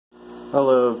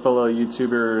Hello fellow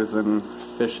YouTubers and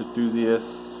fish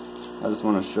enthusiasts. I just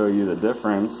want to show you the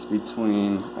difference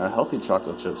between a healthy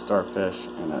chocolate chip starfish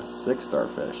and a sick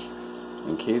starfish,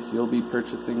 in case you'll be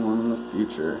purchasing one in the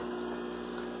future.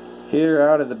 Here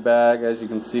out of the bag, as you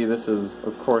can see, this is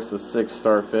of course a sick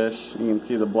starfish. You can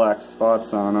see the black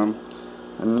spots on them.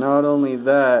 And not only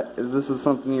that, this is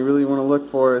something you really want to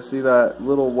look for. See that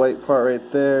little white part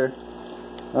right there?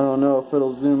 I don't know if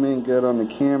it'll zoom in good on the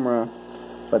camera,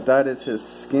 but that is his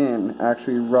skin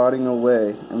actually rotting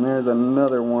away. And there's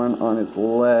another one on his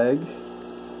leg.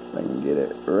 If I can get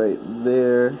it right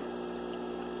there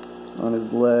on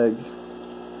his leg.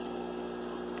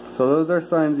 So those are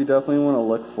signs you definitely want to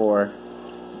look for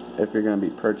if you're going to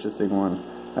be purchasing one.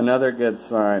 Another good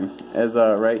sign is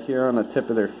right here on the tip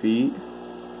of their feet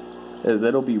is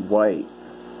it'll be white.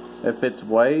 If it's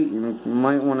white, you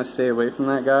might want to stay away from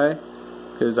that guy,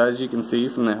 because as you can see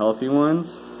from the healthy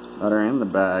ones that are in the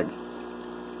bag,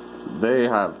 they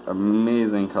have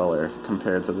amazing color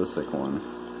compared to the sick one,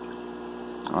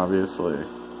 obviously.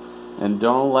 And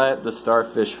don't let the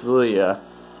starfish fool you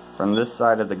from this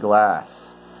side of the glass,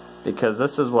 because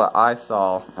this is what I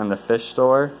saw in the fish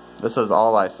store. This is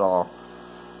all I saw,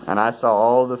 and I saw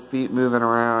all the feet moving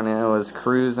around, and it was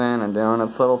cruising and doing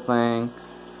its little thing.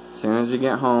 As soon as you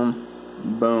get home,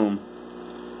 boom,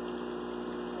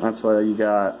 that's what you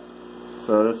got.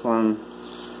 So this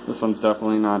one's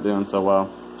definitely not doing so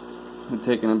well. I'm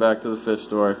taking it back to the fish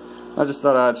store. I just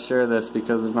thought I'd share this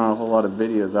because there's not a whole lot of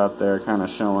videos out there kind of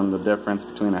showing the difference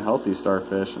between a healthy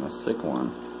starfish and a sick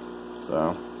one.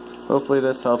 So hopefully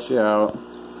this helps you out.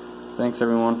 Thanks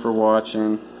everyone for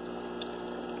watching.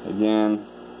 Again,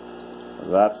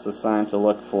 that's the sign to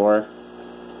look for.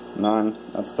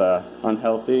 That's the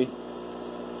unhealthy,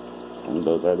 and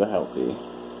those are the healthy.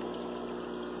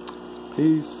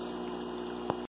 Peace.